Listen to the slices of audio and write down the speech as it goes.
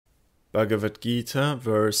Bhagavad Gita,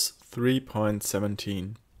 verse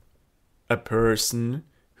 3.17. A person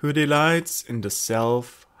who delights in the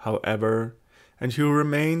self, however, and who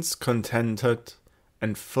remains contented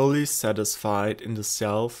and fully satisfied in the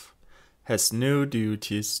self, has no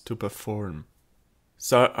duties to perform.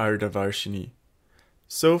 Sarardavarshini.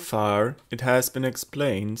 So far, it has been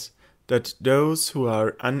explained that those who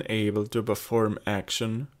are unable to perform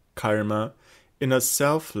action, karma, in a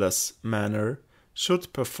selfless manner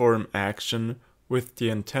should perform action with the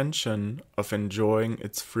intention of enjoying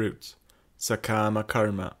its fruit, sakama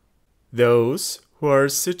karma. Those who are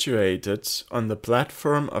situated on the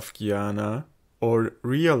platform of jnana or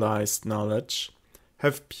realized knowledge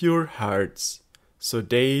have pure hearts, so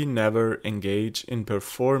they never engage in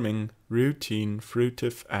performing routine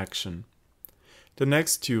fruitive action. The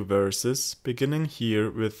next two verses, beginning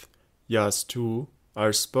here with yastu,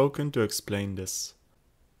 are spoken to explain this.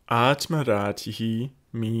 Atmaratihi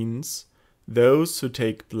means those who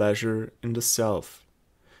take pleasure in the self.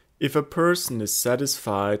 If a person is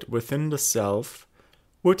satisfied within the self,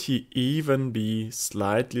 would he even be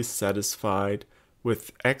slightly satisfied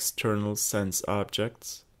with external sense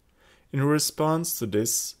objects? In response to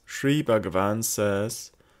this, Shri Bhagavan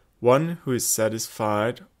says, one who is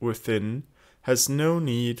satisfied within has no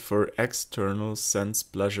need for external sense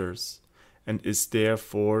pleasures, and is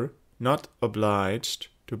therefore not obliged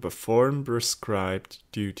to perform prescribed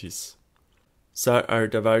duties.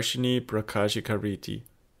 Sarardavarshini prakashikariti.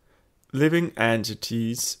 Living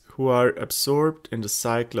entities who are absorbed in the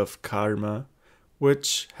cycle of karma,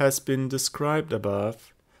 which has been described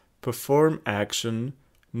above, perform action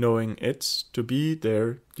knowing it to be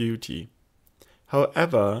their duty.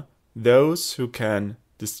 However, those who can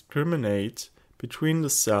discriminate between the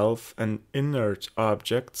self and inert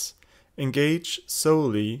objects engage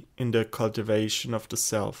solely in the cultivation of the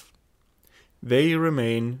self. They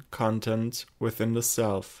remain content within the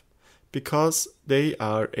self, because they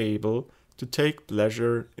are able to take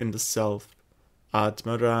pleasure in the self,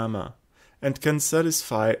 Atmarama, and can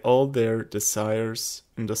satisfy all their desires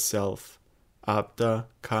in the self, Abda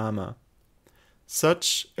Kama.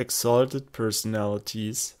 Such exalted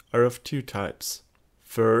personalities are of two types.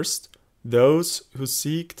 First, those who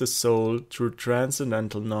seek the soul through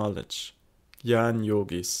transcendental knowledge, Jnana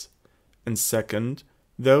Yogis, and second,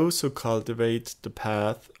 those who cultivate the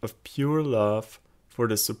path of pure love for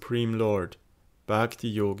the Supreme Lord, Bhakti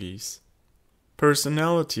Yogis.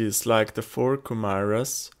 Personalities like the four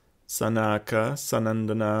Kumaras, Sanaka,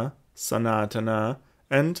 Sanandana, Sanatana,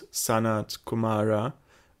 and Sanat Kumara,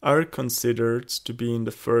 are considered to be in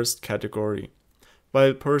the first category,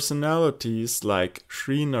 while personalities like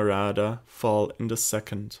Sri Narada fall in the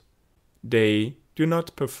second. They do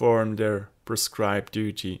not perform their prescribed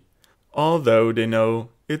duty, although they know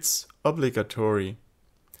it's obligatory.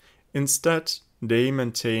 Instead, they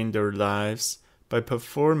maintain their lives by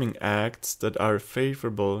performing acts that are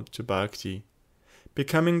favorable to bhakti.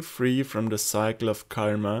 Becoming free from the cycle of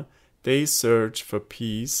karma, they search for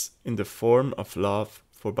peace in the form of love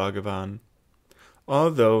for Bhagavan.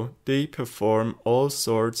 Although they perform all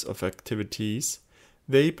sorts of activities,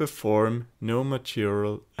 they perform no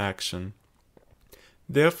material action.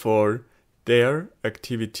 Therefore, their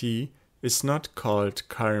activity is not called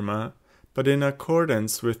karma, but in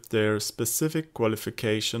accordance with their specific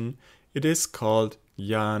qualification, it is called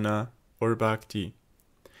jnana or bhakti.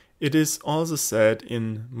 It is also said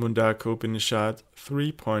in Mundaka Upanishad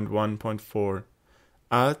 3.1.4,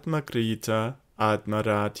 Atmakrita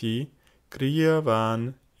Atmarati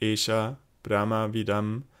Kriyavan Esha Brahma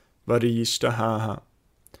Vidam Varishtahaha.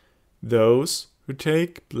 Those who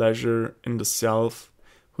take pleasure in the self,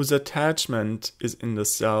 whose attachment is in the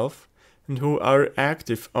self, and who are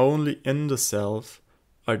active only in the self,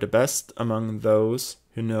 are the best among those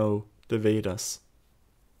who know the Vedas.